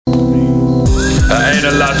I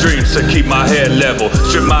analyze dreams to keep my head level.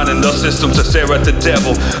 Strip mining the system to stare at the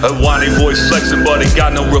devil. A whiny voice flexing, but he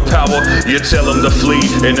got no real power. You tell him to flee,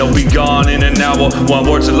 and they'll be gone in an hour. One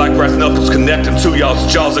words are like brass knuckles connecting to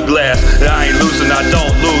y'all's jaws of glass. I ain't losing, I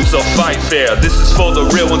don't lose or fight fair. This is for the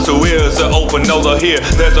real ones who ears are open, know they're here.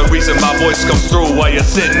 There's a reason my voice comes through while you're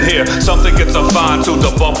sitting here. Something gets a fine tooth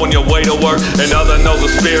to bump on your way to work. Another know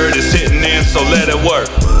the spirit is hitting in, so let it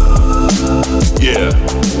work. Yeah.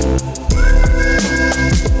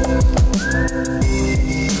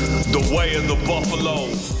 The way of the buffalo.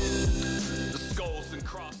 The skulls and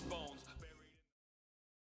crossbones.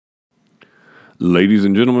 Ladies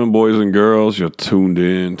and gentlemen, boys and girls, you're tuned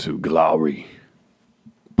in to Glory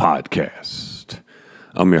Podcast.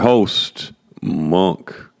 I'm your host,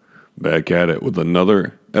 Monk, back at it with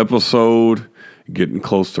another episode. Getting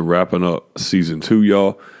close to wrapping up season 2,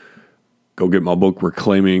 y'all. Go get my book,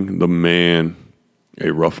 Reclaiming the Man,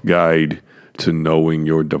 a rough guide to knowing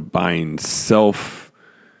your divine self.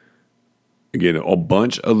 Again, a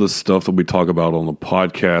bunch of the stuff that we talk about on the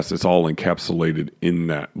podcast, it's all encapsulated in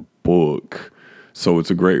that book. So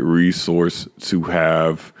it's a great resource to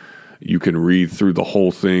have. You can read through the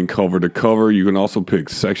whole thing cover to cover. You can also pick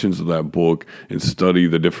sections of that book and study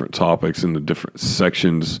the different topics in the different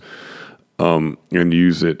sections and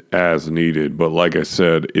use it as needed. But like I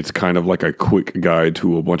said, it's kind of like a quick guide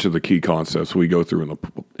to a bunch of the key concepts we go through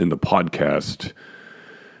in the podcast.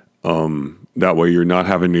 That way you're not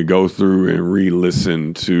having to go through and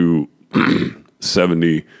re-listen to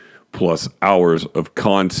 70 plus hours of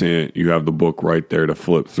content. You have the book right there to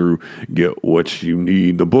flip through, get what you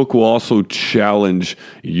need. The book will also challenge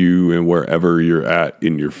you and wherever you're at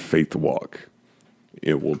in your faith walk.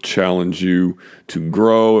 It will challenge you to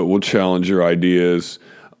grow. It will challenge your ideas.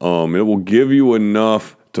 It will give you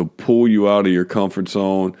enough to pull you out of your comfort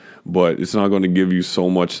zone, but it's not going to give you so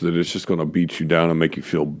much that it's just going to beat you down and make you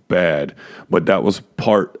feel bad. But that was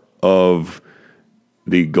part of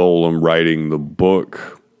the goal in writing the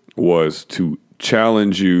book, was to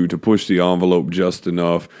challenge you, to push the envelope just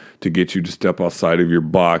enough to get you to step outside of your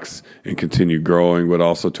box and continue growing, but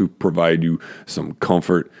also to provide you some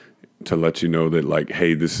comfort, to let you know that, like,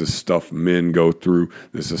 hey, this is stuff men go through.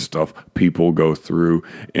 This is stuff people go through,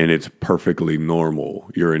 and it's perfectly normal.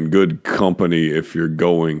 You're in good company if you're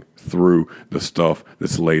going through the stuff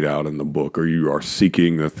that's laid out in the book, or you are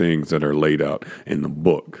seeking the things that are laid out in the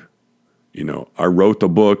book. You know, I wrote the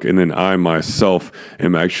book, and then I myself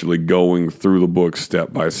am actually going through the book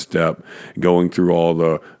step by step, going through all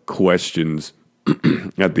the questions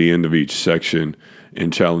at the end of each section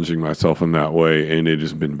and challenging myself in that way. And it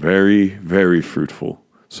has been very, very fruitful.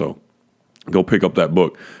 So go pick up that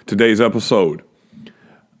book. Today's episode,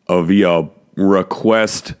 via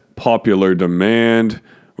request, popular demand,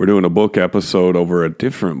 we're doing a book episode over a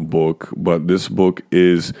different book, but this book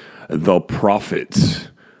is The Prophet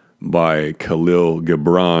by Khalil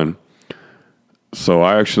Gibran. So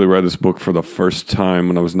I actually read this book for the first time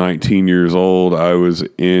when I was 19 years old. I was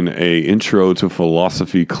in a intro to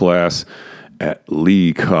philosophy class at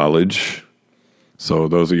Lee College. So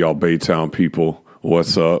those of y'all Baytown people,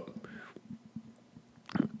 what's up?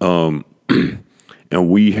 And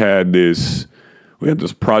we had this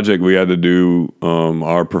project we had to do.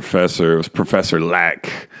 Our professor, it was Professor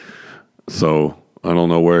Lack. So I don't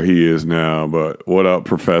know where he is now, but what up,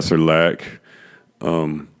 Professor Lack?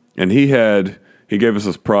 And he gave us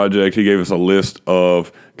this project. He gave us a list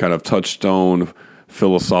of kind of touchstone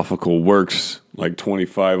philosophical works, like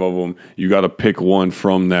 25 of them. You got to pick one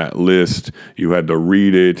from that list. You had to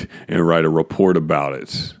read it and write a report about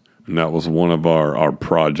it. And that was one of our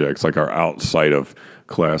projects, like our outside of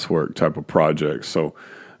classwork type of project. So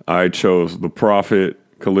I chose The Prophet,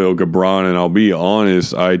 Khalil Gibran, and I'll be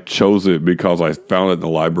honest, I chose it because I found it in the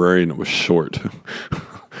library and it was short.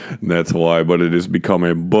 That's why. But it has become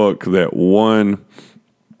a book that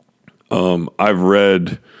I've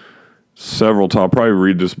read several times. I'll probably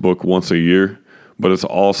read this book once a year, but it's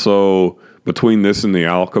also between this and The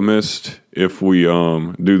Alchemist. If we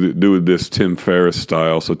do this Tim Ferriss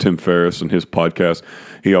style, so Tim Ferriss and his podcast,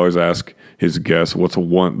 he always asks his guests what's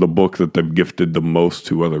the book that they've gifted the most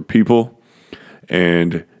to other people.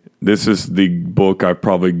 And this is the book I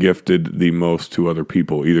probably gifted the most to other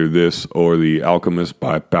people, either this or The Alchemist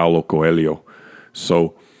by Paulo Coelho.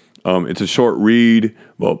 So it's a short read,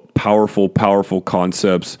 but powerful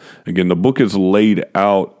concepts. Again, the book is laid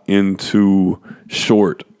out into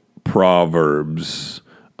short proverbs,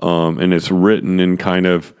 and it's written in kind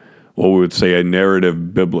of what we would say a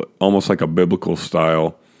narrative, almost like a biblical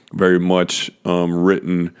style, very much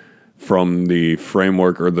written from the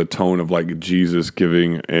framework or the tone of like Jesus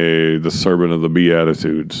giving the sermon of the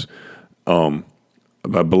Beatitudes.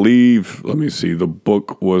 I believe, let me see, the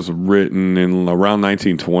book was written in around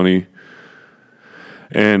 1920.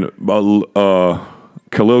 And Khalil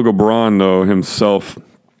Gibran, though, himself,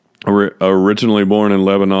 originally born in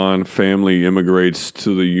Lebanon, family immigrates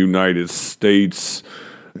to the United States.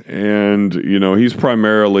 And, he's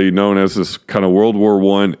primarily known as this kind of World War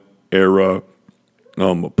I era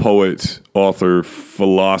poet, author,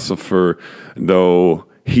 philosopher, though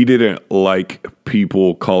he didn't like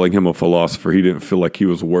people calling him a philosopher. He didn't feel like he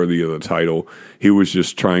was worthy of the title. He was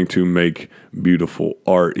just trying to make beautiful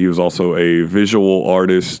art. He was also a visual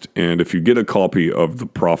artist, and if you get a copy of The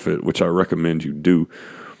Prophet, which I recommend you do,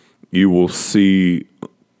 you will see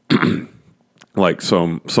like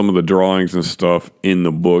some of the drawings and stuff in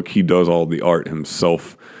the book. He does all the art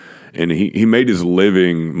himself. And he made his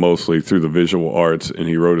living mostly through the visual arts, and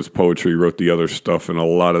he wrote his poetry, wrote the other stuff, and a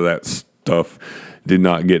lot of that stuff did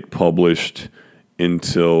not get published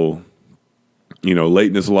until, late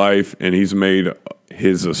in his life, and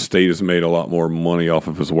his estate has made a lot more money off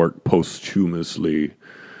of his work posthumously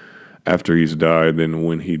after he's died than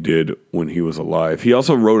when he did when he was alive. He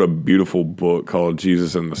also wrote a beautiful book called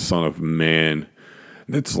Jesus and the Son of Man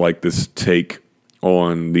that's like this take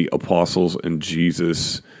on the apostles and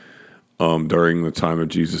Jesus during the time of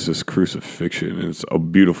Jesus' crucifixion. And it's a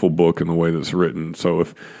beautiful book in the way that's written. So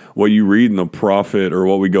if what you read in The Prophet or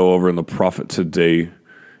what we go over in The Prophet today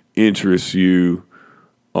interests you,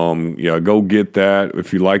 go get that.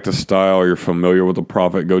 If you like the style or you're familiar with The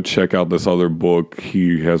Prophet, go check out this other book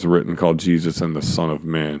he has written called Jesus and the Son of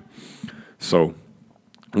Man. So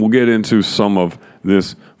we'll get into some of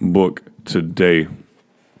this book today.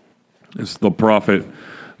 It's The Prophet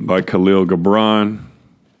by Khalil Gibran.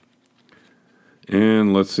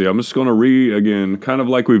 And let's see, I'm just going to read again, kind of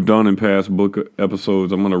like we've done in past book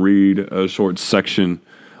episodes. I'm going to read a short section.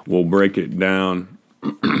 We'll break it down.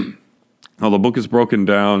 Now, the book is broken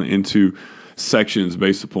down into sections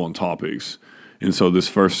based upon topics. And so this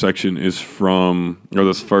first section is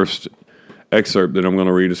this first excerpt that I'm going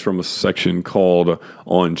to read is from a section called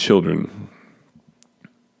On Children.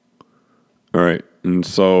 All right. And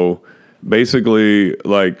so basically,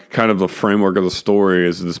 like, kind of the framework of the story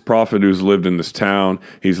is this prophet who's lived in this town.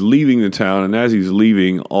 He's leaving the town, and as he's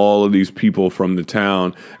leaving, all of these people from the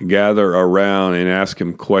town gather around and ask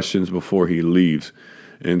him questions before he leaves.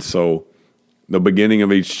 And so the beginning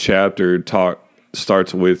of each chapter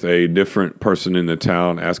starts with a different person in the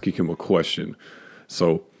town asking him a question.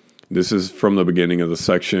 So this is from the beginning of the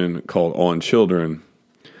section called On Children.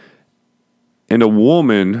 And a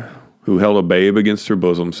woman who held a babe against her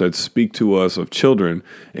bosom, said, "Speak to us of children."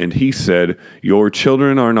 And he said, "Your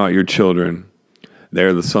children are not your children. They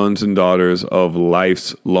are the sons and daughters of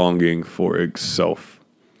life's longing for itself.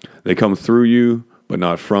 They come through you, but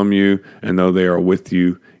not from you. And though they are with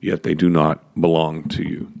you, yet they do not belong to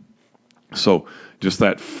you." So just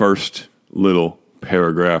that first little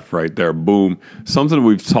paragraph right there, boom. Something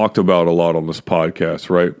we've talked about a lot on this podcast,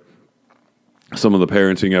 right? Some of the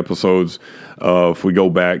parenting episodes, if we go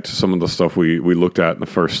back to some of the stuff we looked at in the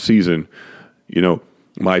first season,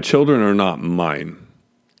 my children are not mine.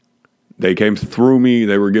 They came through me,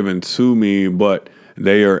 they were given to me, but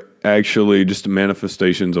they are actually just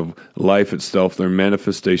manifestations of life itself. They're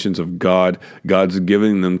manifestations of God. God's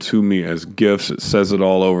giving them to me as gifts. It says it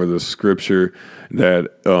all over the scripture that,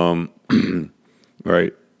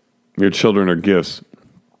 right, your children are gifts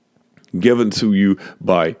given to you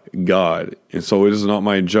by God. And so it is not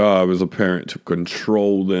my job as a parent to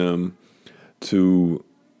control them, to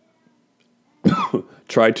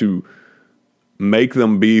try to make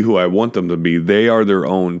them be who I want them to be. They are their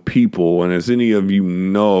own people. And as any of you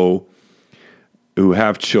know who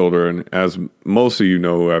have children, as most of you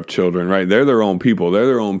know who have children, right? They're their own people. They're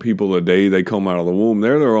their own people the day they come out of the womb.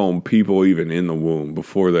 They're their own people even in the womb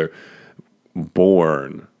before they're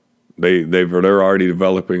born. They're already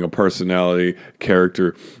developing a personality,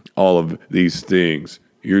 character, all of these things.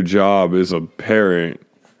 Your job as a parent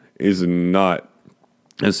is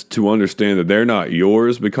to understand that they're not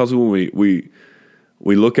yours, because when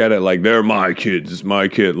we look at it like they're my kids, it's my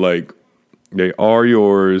kid, like they are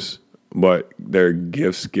yours, but they're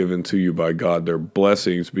gifts given to you by God. They're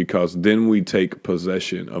blessings, because then we take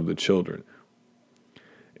possession of the children.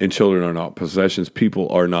 And children are not possessions. People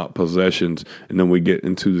are not possessions. And then we get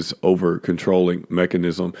into this over-controlling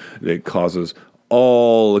mechanism that causes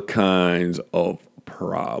all kinds of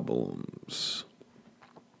problems.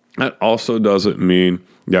 That also doesn't mean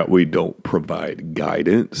that we don't provide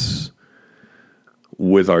guidance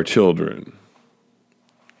with our children.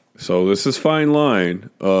 So this is fine line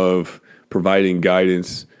of providing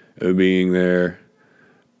guidance, of being there,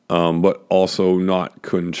 but also not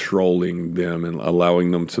controlling them and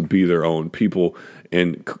allowing them to be their own people.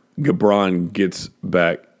 And Gibran gets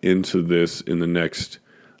back into this in the next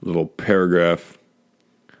little paragraph.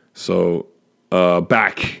 So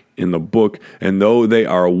back in the book, and though they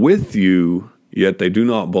are with you, yet they do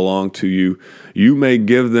not belong to you. You may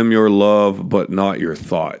give them your love, but not your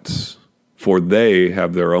thoughts, for they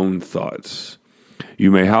have their own thoughts.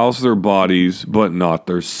 You may house their bodies, but not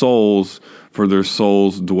their souls, for their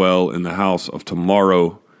souls dwell in the house of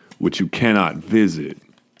tomorrow, which you cannot visit,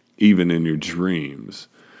 even in your dreams.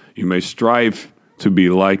 You may strive to be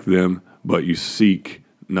like them, but you seek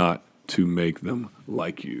not to make them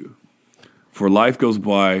like you. For life goes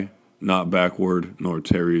by, not backward, nor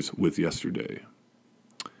tarries with yesterday.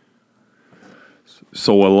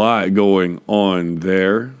 So a lot going on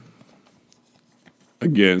there.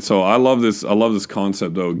 Again, so I love this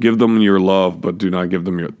concept though. Give them your love, but do not give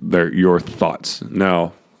them your thoughts.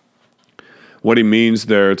 Now, what he means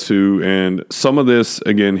there too, and some of this,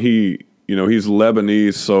 again, he's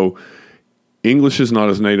Lebanese, so English is not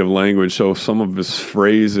his native language, so some of his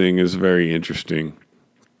phrasing is very interesting.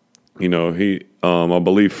 I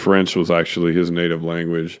believe French was actually his native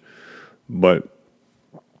language, but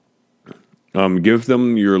give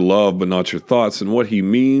them your love, but not your thoughts. And what he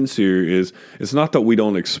means here is, it's not that we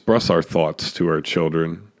don't express our thoughts to our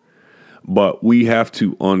children, but we have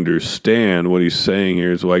to understand what he's saying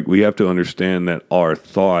here is like, we have to understand that our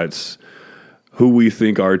thoughts, who we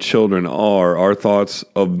think our children are, our thoughts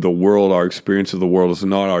of the world, our experience of the world is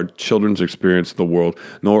not our children's experience of the world,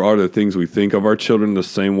 nor are the things we think of our children the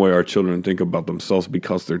same way our children think about themselves,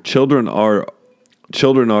 because their children are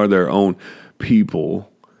their own people.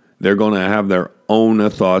 They're going to have their own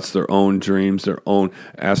thoughts, their own dreams, their own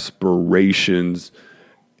aspirations,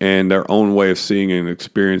 and their own way of seeing and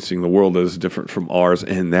experiencing the world that is different from ours,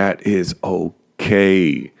 and that is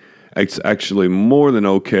okay. It's actually more than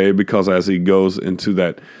okay, because as he goes into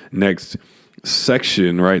that next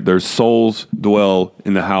section, right, their souls dwell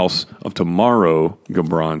in the house of tomorrow,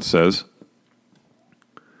 Gibran says.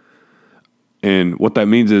 And what that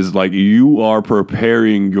means is, like, you are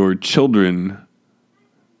preparing your children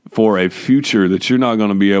for a future that you're not going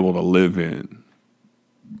to be able to live in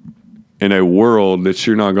a world that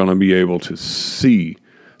you're not going to be able to see.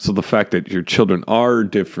 So the fact that your children are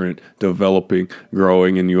different, developing,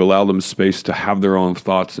 growing, and you allow them space to have their own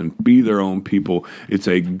thoughts and be their own people, it's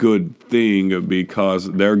a good thing,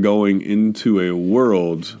 because they're going into a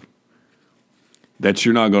world that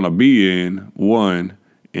you're not going to be in, one,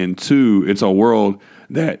 and two, it's a world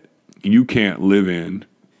that you can't live in.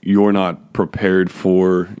 You're not prepared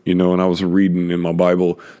for, and I was reading in my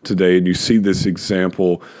Bible today, and you see this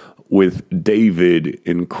example with David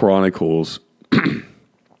in Chronicles.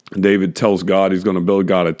 David tells God he's going to build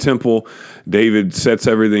God a temple. David sets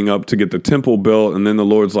everything up to get the temple built, and then the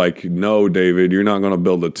Lord's like, no, David, you're not going to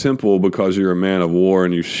build a temple because you're a man of war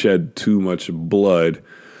and you shed too much blood.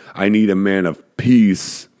 I need a man of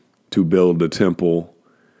peace to build the temple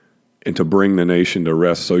and to bring the nation to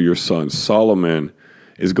rest. So your son Solomon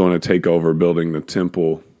is going to take over building the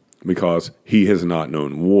temple because he has not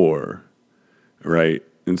known war, right?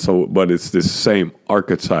 And so, but it's this same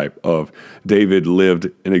archetype of David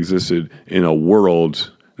lived and existed in a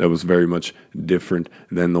world that was very much different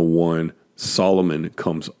than the one Solomon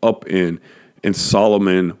comes up in. And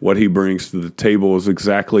Solomon, what he brings to the table is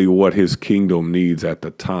exactly what his kingdom needs at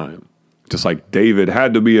the time. Just like David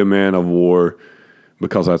had to be a man of war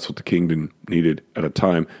because that's what the kingdom needed at a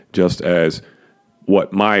time, just as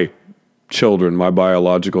what my children, my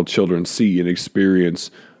biological children, see and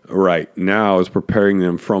experience right now is preparing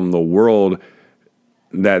them from the world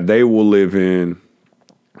that they will live in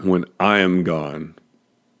when I am gone.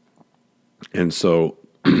 And so,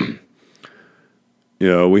 we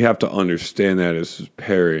have to understand that as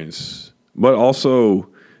parents, but also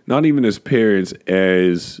not even as parents,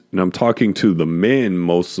 and I'm talking to the men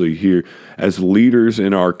mostly here, as leaders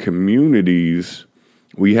in our communities,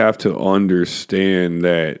 we have to understand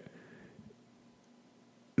that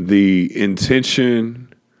the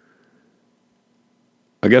intention,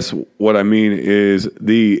 I guess what I mean is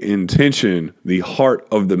the intention, the heart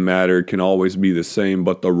of the matter can always be the same,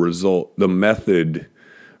 but the result, the method,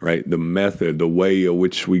 right? The method, the way in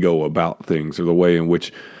which we go about things, or the way in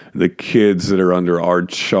which the kids that are under our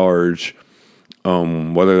charge,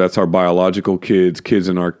 whether that's our biological kids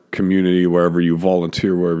in our community, wherever you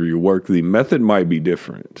volunteer, wherever you work, the method might be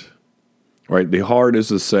different, right? The heart is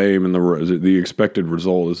the same and the expected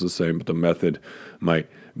result is the same, but the method might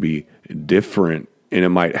be different, and it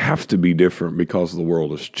might have to be different because the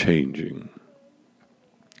world is changing,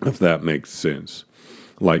 if that makes sense.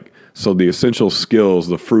 Like, so the essential skills,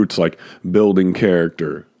 the fruits like building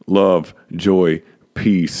character, love, joy,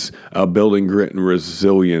 peace, building grit and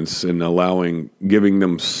resilience, and giving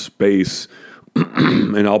them space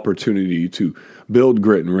and opportunity to build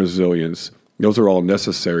grit and resilience. Those are all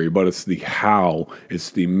necessary, but it's the how,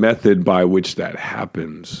 it's the method by which that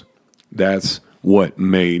happens. That's what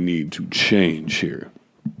may need to change here.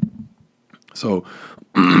 So,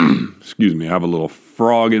 excuse me, I have a little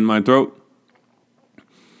frog in my throat.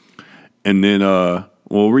 And then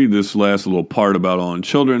we'll read this last little part about on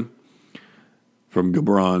children from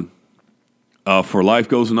Gibran. For life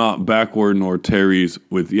goes not backward nor tarries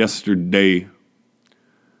with yesterday.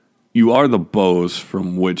 You are the bows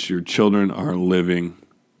from which your children are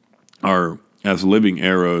as living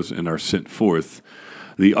arrows and are sent forth.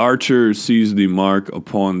 The archer sees the mark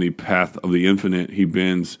upon the path of the infinite. He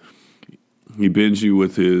bends you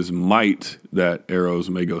with his might that arrows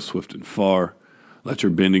may go swift and far. Let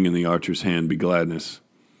your bending in the archer's hand be gladness.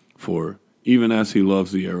 For even as he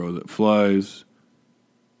loves the arrow that flies,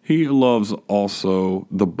 he loves also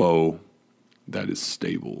the bow that is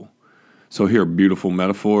stable. So here, beautiful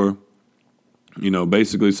metaphor,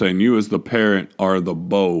 basically saying you as the parent are the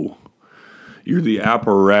bow. You're the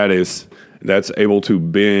apparatus that's able to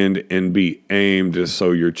bend and be aimed just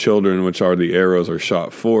so your children, which are the arrows, are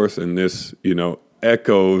shot forth. And this,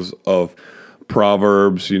 echoes of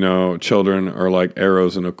Proverbs, children are like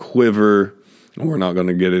arrows in a quiver. And we're not going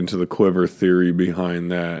to get into the quiver theory behind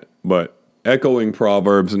that. But echoing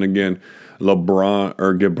Proverbs, and again,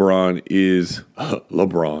 Gibran is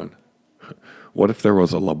LeBron. What if there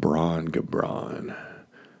was a Gibran?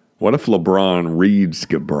 What if LeBron reads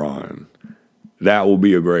Gibran? That will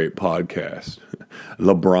be a great podcast.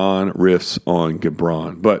 LeBron riffs on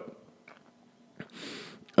Gibran. But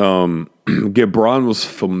Gibran was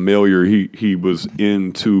familiar. He was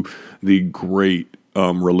into the great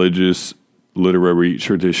religious literary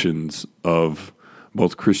traditions of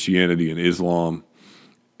both Christianity and Islam.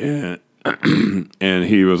 And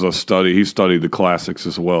he studied the classics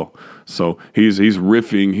as well. So he's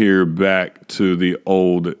riffing here back to the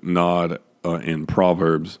old nod in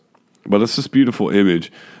Proverbs. But it's this beautiful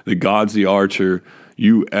image that God's the archer,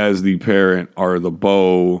 you as the parent are the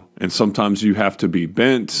bow, and sometimes you have to be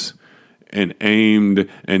bent and aimed,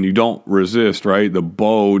 and you don't resist, right? The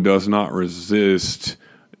bow does not resist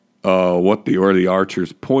where the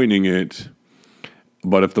archer's pointing it,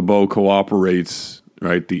 but if the bow cooperates,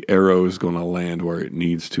 right, the arrow is going to land where it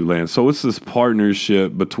needs to land. So it's this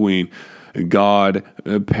partnership between God,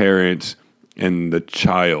 the parent, and the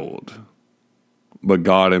child. But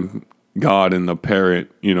God and the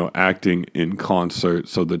parent, acting in concert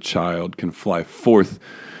so the child can fly forth,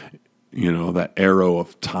 that arrow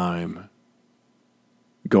of time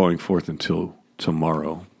going forth until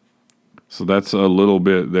tomorrow. So that's a little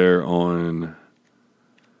bit there on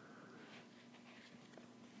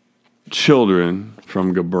children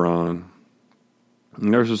from Gibran.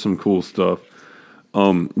 And there's just some cool stuff.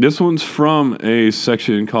 This one's from a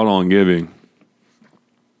section called On Giving.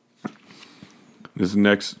 This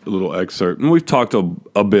next little excerpt, and we've talked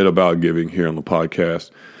a bit about giving here on the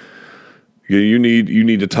podcast. You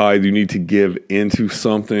need to tithe, you need to give into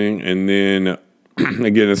something, and then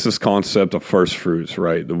again, it's this concept of first fruits,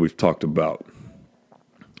 right, that we've talked about.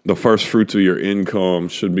 The first fruits of your income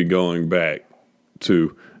should be going back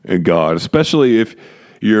to God, especially if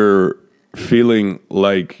you're feeling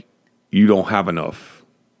like you don't have enough.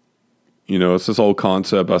 It's this old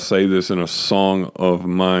concept. I say this in a song of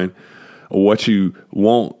mine. What you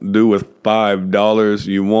won't do with $5,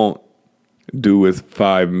 you won't do with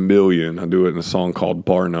 5 million. I do it in a song called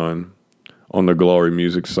Bar None on the Glory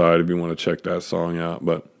Music side if you want to check that song out.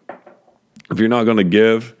 But if you're not going to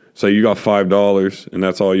give, say you got $5 and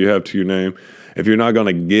that's all you have to your name. If you're not going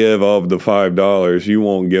to give of the $5, you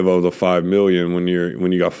won't give of the 5 million when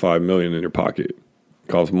you got 5 million in your pocket,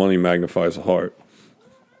 because money magnifies the heart.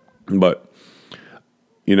 But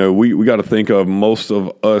we got to think of most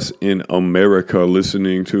of us in America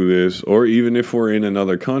listening to this, or even if we're in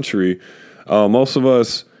another country, most of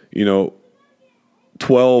us,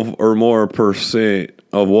 12 or more %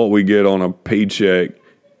 of what we get on a paycheck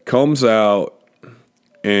comes out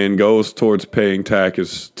and goes towards paying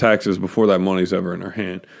taxes before that money's ever in our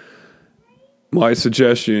hand. My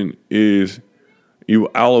suggestion is you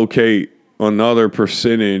allocate another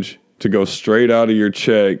percentage to go straight out of your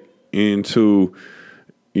check into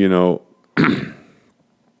a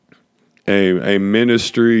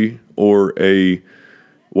ministry or a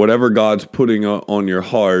whatever God's putting on your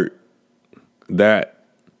heart, that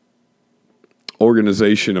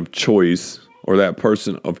organization of choice or that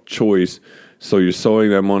person of choice. So you're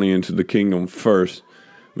sowing that money into the kingdom first.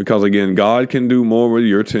 Because again, God can do more with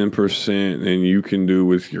your 10% than you can do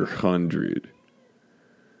with your 100.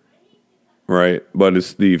 Right? But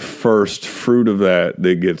it's the first fruit of that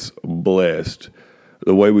gets blessed.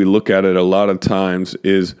 The way we look at it a lot of times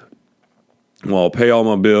is, well, I'll pay all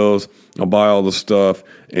my bills, I'll buy all the stuff,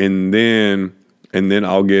 and then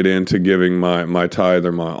I'll get into giving my tithe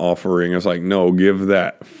or my offering. It's like, no, give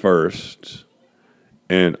that first.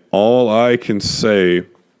 And all I can say,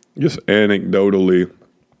 just anecdotally,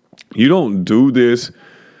 you don't do this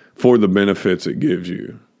for the benefits it gives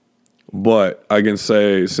you. But I can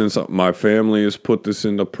say, since my family has put this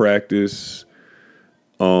into practice,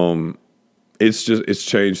 it's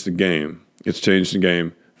changed the game. It's changed the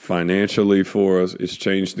game financially for us. It's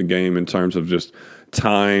changed the game in terms of just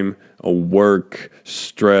time, work,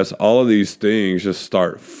 stress. All of these things just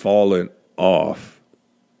start falling off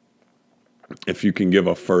if you can give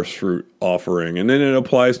a first fruit offering. And then it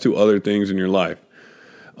applies to other things in your life.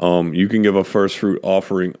 You can give a first fruit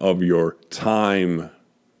offering of your time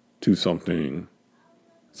to something.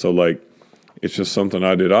 So like, it's just something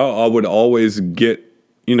I did. I would always get,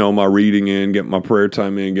 my reading in, get my prayer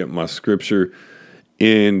time in, get my scripture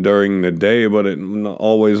in during the day, but it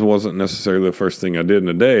always wasn't necessarily the first thing I did in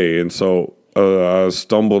the day. And so I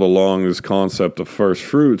stumbled along this concept of first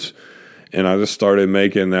fruits, and I just started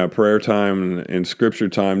making that prayer time and scripture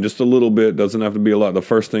time just a little bit. Doesn't have to be a lot. The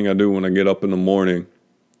first thing I do when I get up in the morning,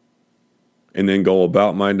 and then go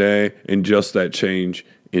about my day, and just that change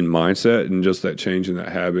in mindset and just that change in that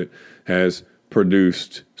habit has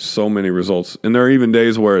produced so many results. And there are even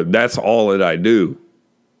days where that's all that I do,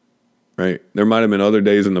 right? There might have been other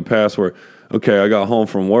days in the past where, okay, I got home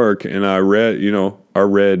from work and I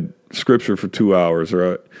read scripture for 2 hours,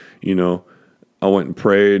 or, I went and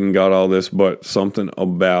prayed and got all this, but something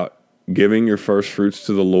about giving your first fruits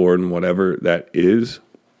to the Lord and whatever that is,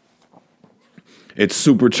 it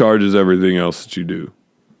supercharges everything else that you do.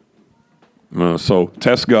 So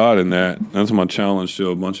test God in that. That's my challenge to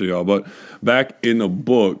a bunch of y'all. But back in the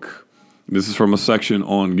book, this is from a section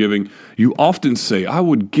on giving. You often say, I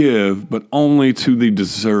would give, but only to the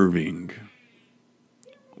deserving.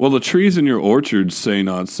 Well, the trees in your orchard say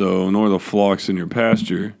not so, nor the flocks in your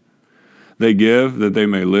pasture. They give that they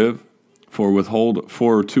may live, for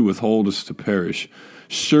to withhold is to perish.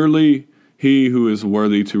 Surely he who is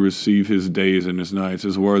worthy to receive his days and his nights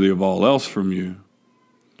is worthy of all else from you.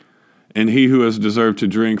 And he who has deserved to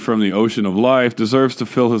drink from the ocean of life deserves to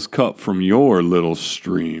fill his cup from your little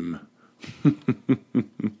stream.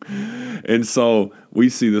 And so we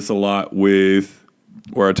see this a lot with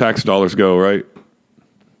where our tax dollars go, right?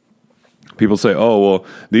 People say, oh, well,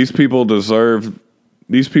 these people deserve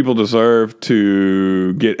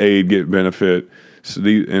to get aid, get benefit,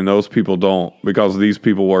 and those people don't, because these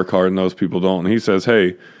people work hard and those people don't. And he says,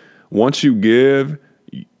 hey, once you give,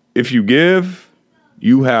 if you give,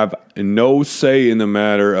 you have no say in the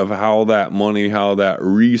matter of how that money, how that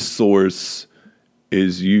resource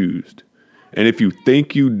is used. And if you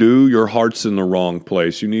think you do, your heart's in the wrong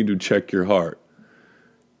place. You need to check your heart.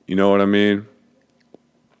 You know what I mean?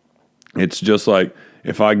 It's just like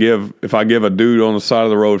if I give a dude on the side of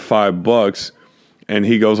the road $5 and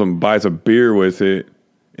he goes and buys a beer with it,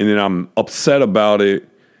 and then I'm upset about it,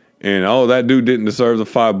 and that dude didn't deserve the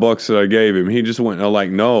 $5 that I gave him. He just went, and I'm like,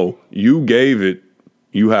 no, you gave it.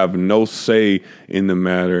 You have no say in the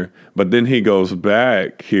matter. But then he goes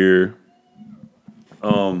back here.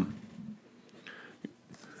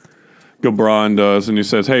 Gibran does, and he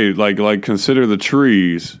says, hey, like consider the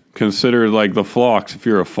trees. Consider like the flocks. If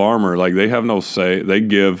you're a farmer, like they have no say. They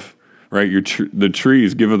give, right? The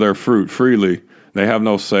trees give of their fruit freely. They have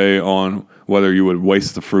no say on whether you would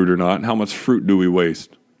waste the fruit or not. And how much fruit do we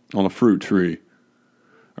waste on a fruit tree?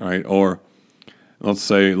 All right. Or let's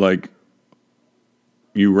say like,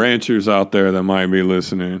 you ranchers out there that might be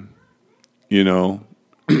listening, you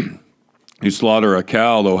slaughter a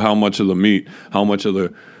cow, though, how much of the meat, how much of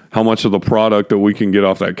the product that we can get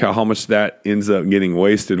off that cow, how much that ends up getting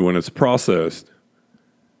wasted when it's processed,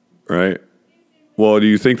 right? Well, do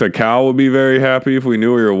you think the cow would be very happy if we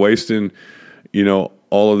knew we were wasting,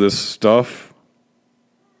 all of this stuff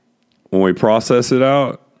when we process it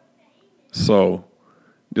out? So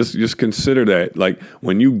Just consider that. Like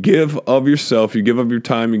when you give of yourself, you give of your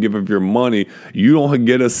time, you give of your money, you don't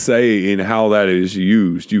get a say in how that is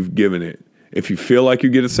used. You've given it. If you feel like you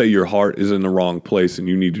get a say, your heart is in the wrong place and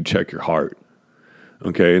you need to check your heart.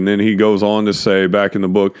 Okay, and then he goes on to say back in the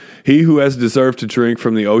book, he who has deserved to drink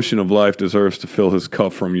from the ocean of life deserves to fill his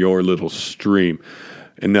cup from your little stream.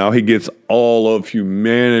 And now he gets all of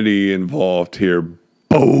humanity involved here.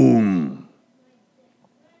 Boom.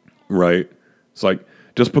 Right? It's like,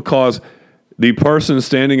 just because the person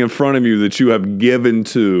standing in front of you that you have given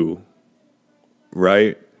to,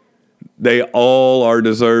 right? They all are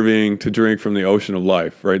deserving to drink from the ocean of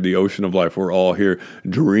life, right? The ocean of life. We're all here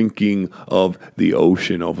drinking of the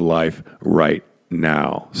ocean of life right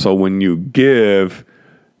now. So when you give,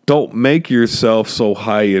 don't make yourself so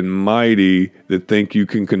high and mighty that think you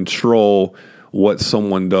can control what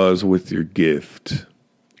someone does with your gift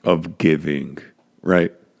of giving,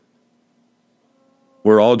 right?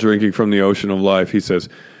 We're all drinking from the ocean of life. He says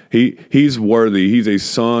he's worthy. He's a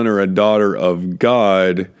son or a daughter of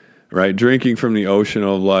God, right? Drinking from the ocean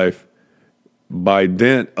of life. By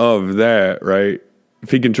dint of that, right? If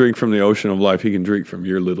he can drink from the ocean of life, he can drink from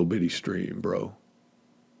your little bitty stream, bro.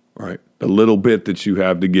 Right? The little bit that you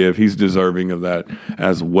have to give, he's deserving of that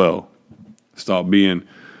as well. Stop being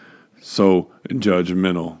so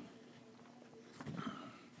judgmental.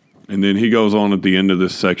 And then he goes on at the end of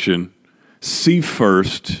this section. See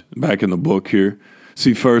first, back in the book here,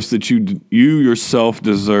 see first that you yourself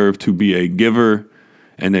deserve to be a giver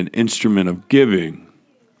and an instrument of giving.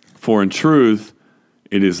 For in truth,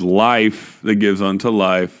 it is life that gives unto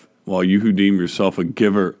life, while you who deem yourself a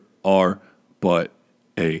giver are but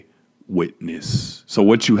a witness. So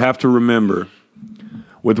what you have to remember,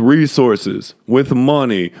 with resources, with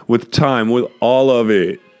money, with time, with all of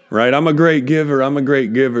it, right? I'm a great giver. I'm a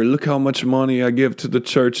great giver. Look how much money I give to the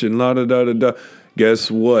church and la-da-da-da-da.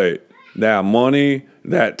 Guess what? That money,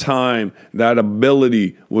 that time, that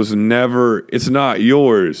ability was never, it's not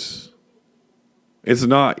yours. It's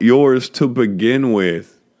not yours to begin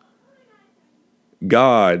with.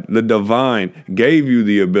 God, the divine, gave you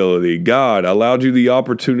the ability. God allowed you the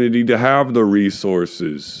opportunity to have the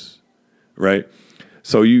resources, right?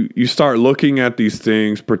 So you start looking at these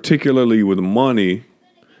things, particularly with money,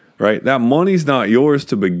 right? That money's not yours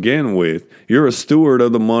to begin with. You're a steward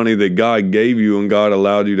of the money that God gave you and God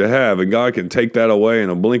allowed you to have. And God can take that away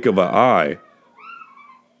in a blink of an eye.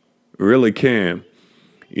 Really can.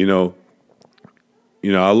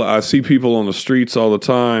 I see people on the streets all the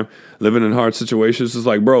time living in hard situations. It's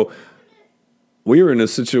like, bro, we were in a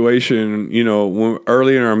situation, when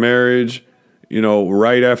early in our marriage,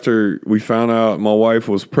 right after we found out my wife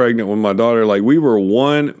was pregnant with my daughter, like we were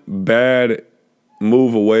one bad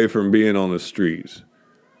move away from being on the streets.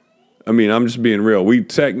 I mean, I'm just being real. We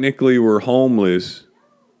technically were homeless.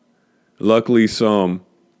 Luckily, some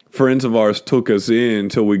friends of ours took us in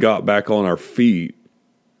until we got back on our feet.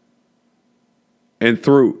 And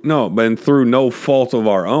through no fault of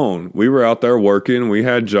our own. We were out there working, we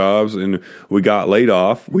had jobs, and we got laid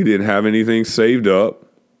off. We didn't have anything saved up.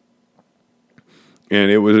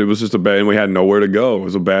 And it was just and we had nowhere to go. It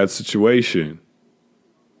was a bad situation.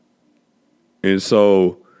 And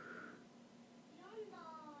so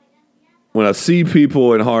when I see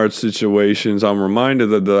people in hard situations, I'm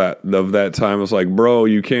reminded of that time. It's like, bro,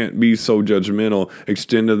 you can't be so judgmental.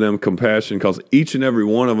 Extend to them compassion, because each and every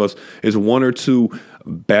one of us is one or two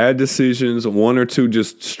bad decisions, one or two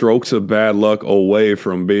just strokes of bad luck away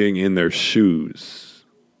from being in their shoes.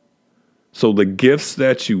 So the gifts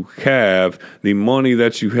that you have, the money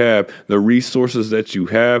that you have, the resources that you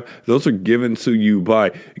have, those are given to you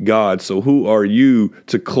by God. So who are you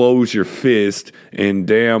to close your fist and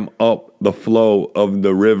dam up the flow of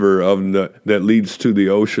the river that leads to the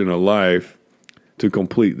ocean of life to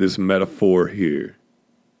complete this metaphor here?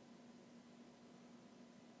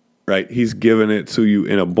 Right? He's given it to you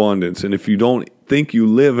in abundance. And if you don't think you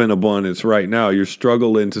live in abundance right now, you're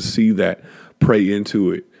struggling to see that. Pray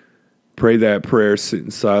into it. Pray that prayer, sit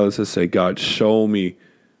in silence and say, God, show me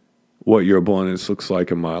what your abundance looks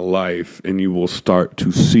like in my life. And you will start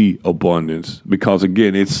to see abundance. Because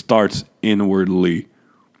again, it starts inwardly.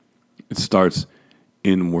 It starts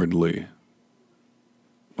inwardly.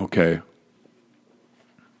 Okay.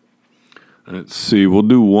 Let's see. We'll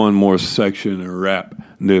do one more section and wrap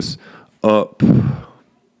this up. I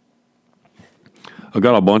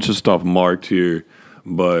got a bunch of stuff marked here,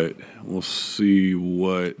 but we'll see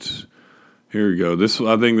what... Here we go.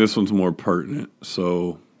 I think this one's more pertinent.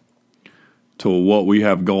 So, to what we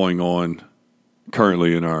have going on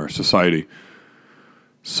currently in our society.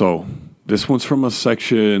 So, this one's from a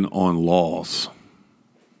section on laws.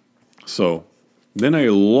 So, then a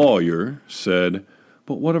lawyer said,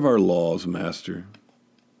 "But what of our laws, master?"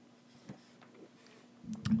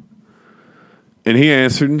 And he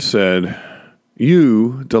answered and said,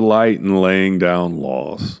 "You delight in laying down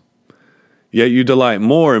laws. Yet you delight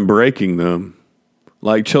more in breaking them,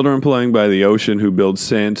 like children playing by the ocean who build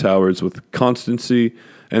sand towers with constancy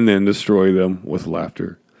and then destroy them with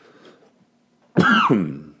laughter."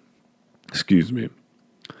 Excuse me.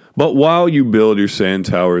 "But while you build your sand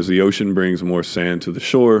towers, the ocean brings more sand to the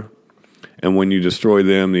shore, And when you destroy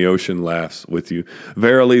them, the ocean laughs with you.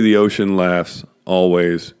 Verily, the ocean laughs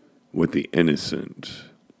always with the innocent.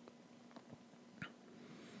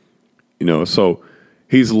 So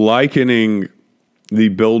he's likening the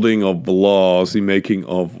building of laws, the making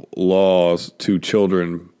of laws, to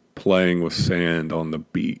children playing with sand on the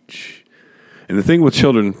beach. And the thing with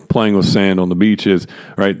children playing with sand on the beach is,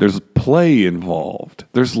 right, there's play involved.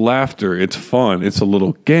 There's laughter. It's fun. It's a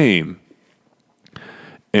little game.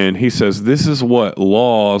 And he says, this is what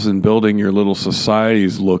laws and building your little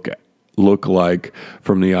societies look like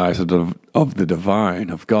from the eyes of the divine,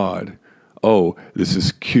 of God. Oh, this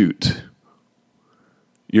is cute.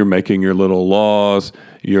 You're making your little laws,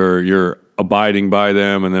 you're abiding by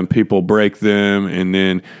them, and then people break them, and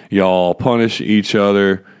then y'all punish each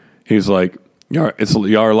other. He's like, y'all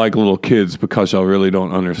are like little kids because y'all really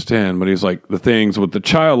don't understand. But he's like, the things with the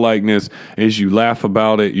childlikeness is you laugh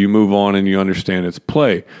about it, you move on, and you understand it's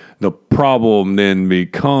play. The problem then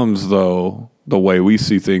becomes, though, the way we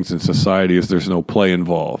see things in society is there's no play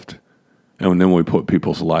involved. And then we put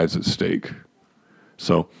people's lives at stake.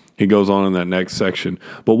 So he goes on in that next section.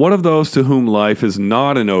 But what of those to whom life is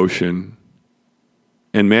not an ocean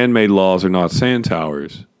and man-made laws are not sand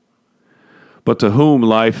towers, but to whom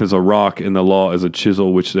life is a rock and the law is a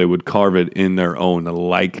chisel which they would carve it in their own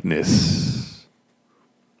likeness?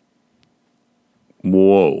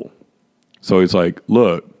 Whoa. So he's like,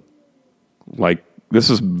 look, like this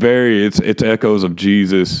is it's echoes of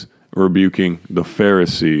Jesus rebuking the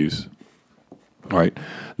Pharisees. Right?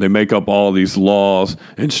 They make up all these laws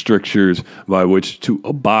and strictures by which to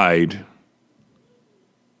abide,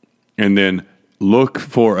 and then look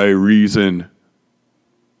for a reason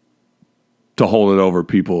to hold it over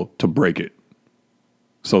people to break it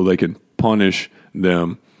so they can punish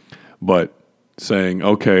them. But saying,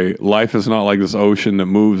 okay, life is not like this ocean that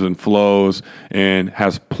moves and flows and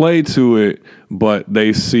has play to it, but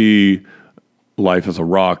they see life as a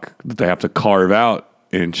rock that they have to carve out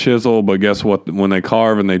and chisel. But guess what? When they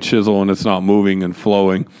carve and they chisel and it's not moving and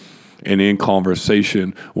flowing and in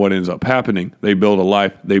conversation, what ends up happening? They build a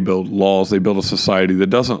life, they build laws, they build a society that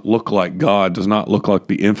doesn't look like God, does not look like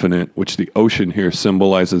the infinite, which the ocean here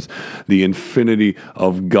symbolizes the infinity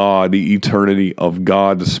of God, the eternity of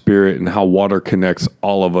God, the Spirit, and how water connects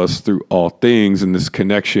all of us through all things, and this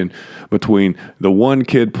connection between the one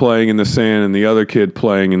kid playing in the sand and the other kid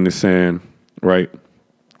playing in the sand, right?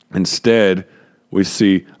 Instead, we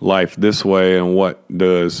see life this way, and what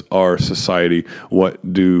does our society,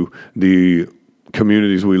 what do the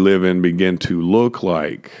communities we live in begin to look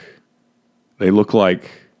like? They look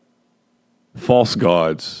like false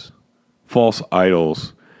gods, false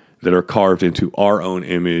idols that are carved into our own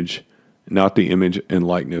image, not the image and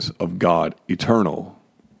likeness of God eternal.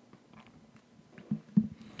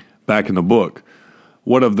 Back in the book,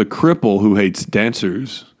 what of the cripple who hates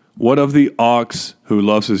dancers? What of the ox who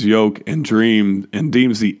loves his yoke and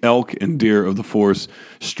deems the elk and deer of the forest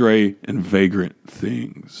stray and vagrant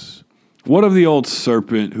things? What of the old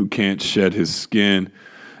serpent who can't shed his skin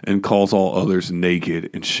and calls all others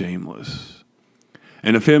naked and shameless?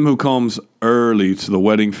 And of him who comes early to the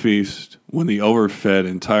wedding feast, when the overfed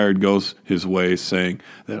and tired goes his way, saying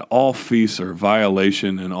that all feasts are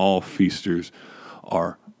violation and all feasters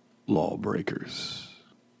are lawbreakers.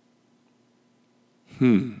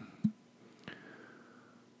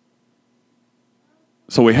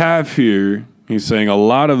 So we have here, he's saying a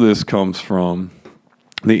lot of this comes from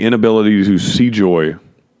the inability to see joy.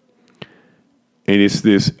 And it's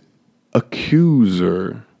this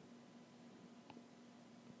accuser,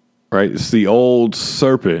 right? It's the old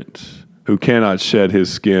serpent who cannot shed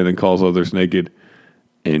his skin and calls others naked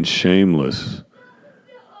and shameless,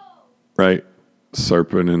 right?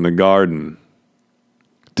 Serpent in the garden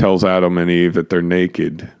tells Adam and Eve that they're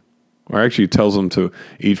naked, or actually tells them to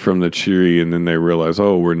eat from the tree, and then they realize,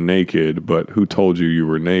 oh, we're naked, but who told you you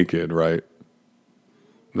were naked, right?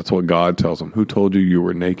 That's what God tells them. Who told you you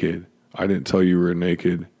were naked? I didn't tell you were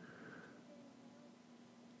naked.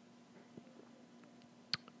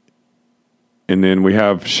 And then we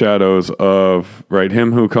have shadows of, right,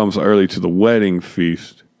 him who comes early to the wedding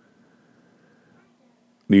feast.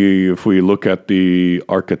 If we look at the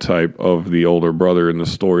archetype of the older brother in the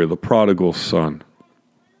story of the prodigal son,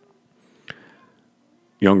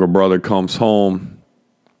 younger brother comes home,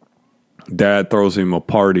 dad throws him a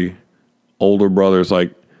party, older brother's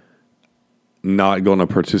like not going to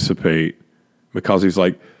participate because he's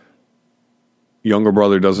like, younger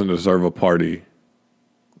brother doesn't deserve a party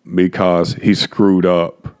because he screwed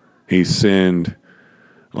up, he sinned,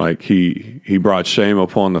 like he brought shame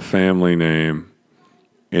upon the family name.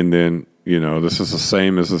 And then This is the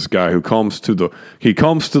same as this guy who comes to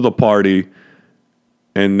the party,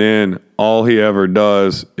 and then all he ever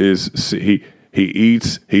does is he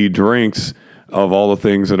eats, he drinks of all the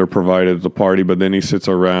things that are provided at the party, but then he sits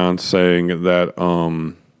around saying that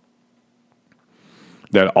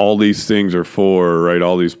that all these things are for, right?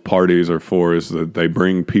 All these parties are for is that they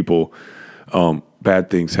bring people, bad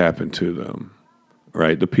things happen to them,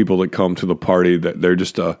 right? The people that come to the party, that they're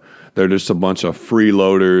just a bunch of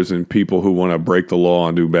freeloaders and people who want to break the law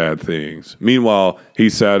and do bad things. Meanwhile, he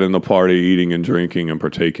sat in the party eating and drinking and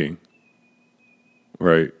partaking,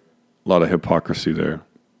 right? A lot of hypocrisy there.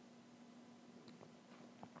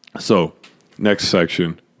 So, next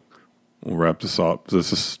section, we'll wrap this up.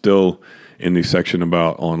 This is still in the section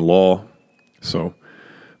about on law. So,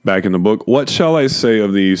 back in the book, what shall I say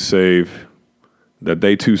of these save that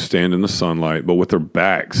they too stand in the sunlight, but with their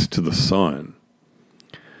backs to the sun?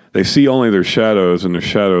 They see only their shadows, and their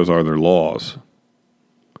shadows are their laws.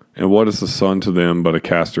 And what is the sun to them but a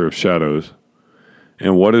caster of shadows?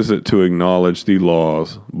 And what is it to acknowledge the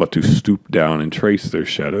laws but to stoop down and trace their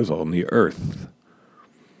shadows on the earth?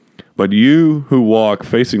 But you who walk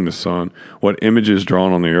facing the sun, what images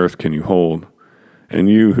drawn on the earth can you hold? And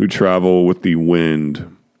you who travel with the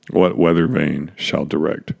wind, what weather vane shall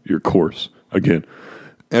direct your course? Again,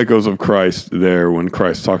 echoes of Christ there when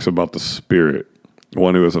Christ talks about the Spirit.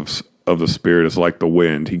 One who is of the Spirit is like the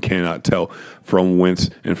wind. He cannot tell from whence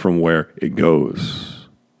and from where it goes.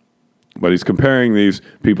 But he's comparing these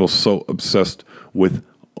people so obsessed with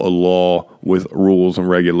a law, with rules and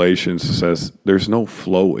regulations, says there's no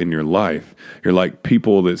flow in your life. You're like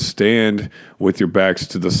people that stand with your backs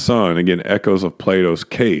to the sun. Again, echoes of Plato's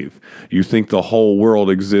cave. You think the whole world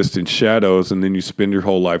exists in shadows, and then you spend your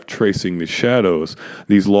whole life tracing the shadows.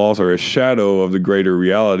 These laws are a shadow of the greater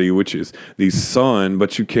reality, which is the sun,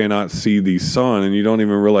 but you cannot see the sun, and you don't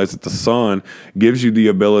even realize that the sun gives you the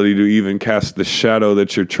ability to even cast the shadow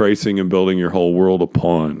that you're tracing and building your whole world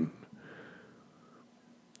upon.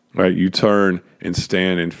 Right, you turn and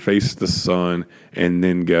stand and face the sun, and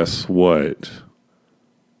then guess what?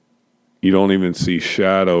 You don't even see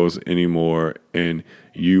shadows anymore, and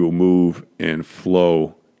you move and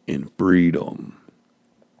flow in freedom.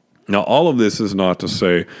 Now, all of this is not to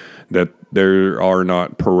say that there are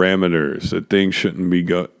not parameters, that things shouldn't be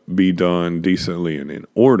done decently and in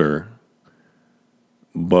order,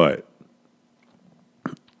 but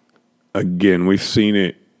again, we've seen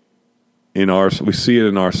it. We see it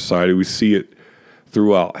in our society. We see it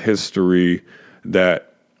throughout history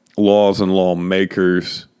that laws and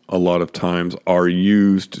lawmakers a lot of times are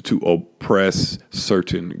used to oppress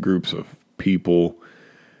certain groups of people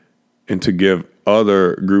and to give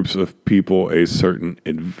other groups of people a certain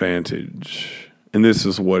advantage. And this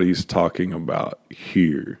is what he's talking about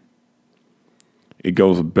here. It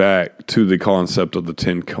goes back to the concept of the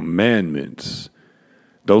Ten Commandments.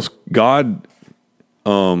 God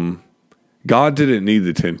didn't need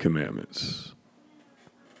the Ten Commandments.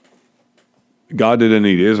 God didn't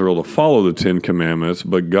need Israel to follow the Ten Commandments,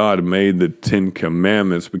 but God made the Ten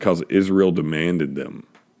Commandments because Israel demanded them.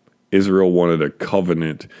 Israel wanted a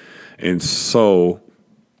covenant, and so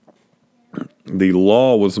the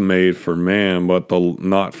law was made for man, but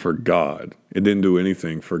not for God. It didn't do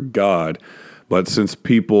anything for God, but since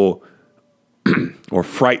people or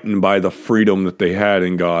frightened by the freedom that they had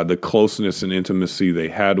in God, the closeness and intimacy they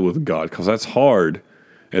had with God, because that's hard.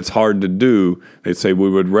 It's hard to do. They'd say we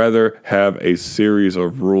would rather have a series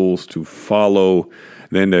of rules to follow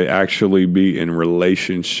than to actually be in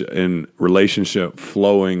relationship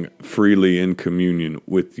flowing freely in communion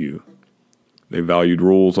with you. They valued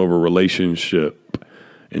rules over relationship,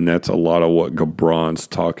 and that's a lot of what Gibran's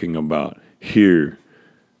talking about here.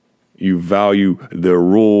 You value the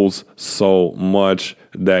rules so much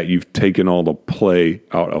that you've taken all the play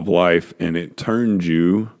out of life, and it turned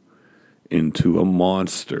you into a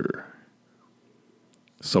monster.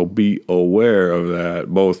 So be aware of that,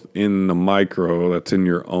 both in the micro, that's in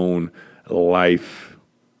your own life,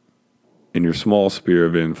 in your small sphere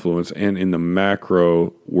of influence, and in the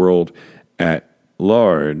macro world at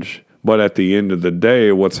large. But at the end of the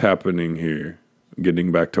day, what's happening here?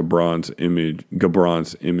 Getting back to Gibran's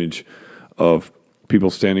image of people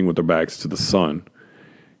standing with their backs to the sun.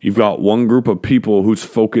 You've got one group of people whose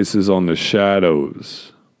focus is on the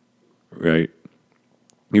shadows, right?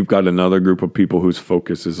 You've got another group of people whose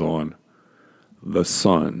focus is on the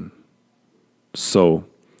sun. So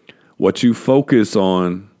what you focus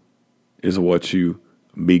on is what you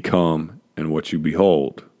become and what you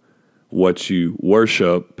behold. What you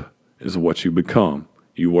worship is what you become.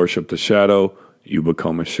 You worship the shadow, you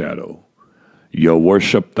become a shadow. You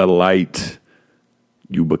worship the light,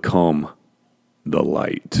 you become the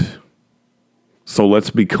light. So let's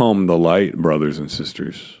become the light, brothers and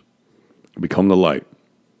sisters. Become the light.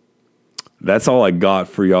 That's all I got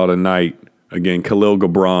for y'all tonight. Again, Khalil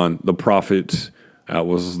Gibran, The Prophets. That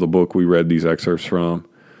was the book we read these excerpts from.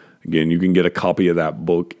 Again, you can get a copy of that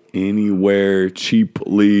book anywhere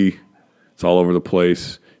cheaply. It's all over the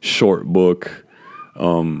place. Short book.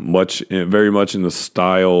 Very much in the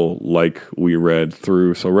style like we read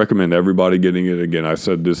through. So recommend everybody getting it. Again, I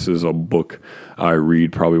said this is a book I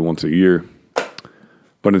read probably once a year.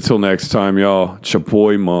 But until next time, y'all,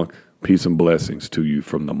 Chapoy Monk, peace and blessings to you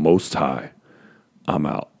from the Most High. I'm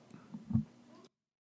out.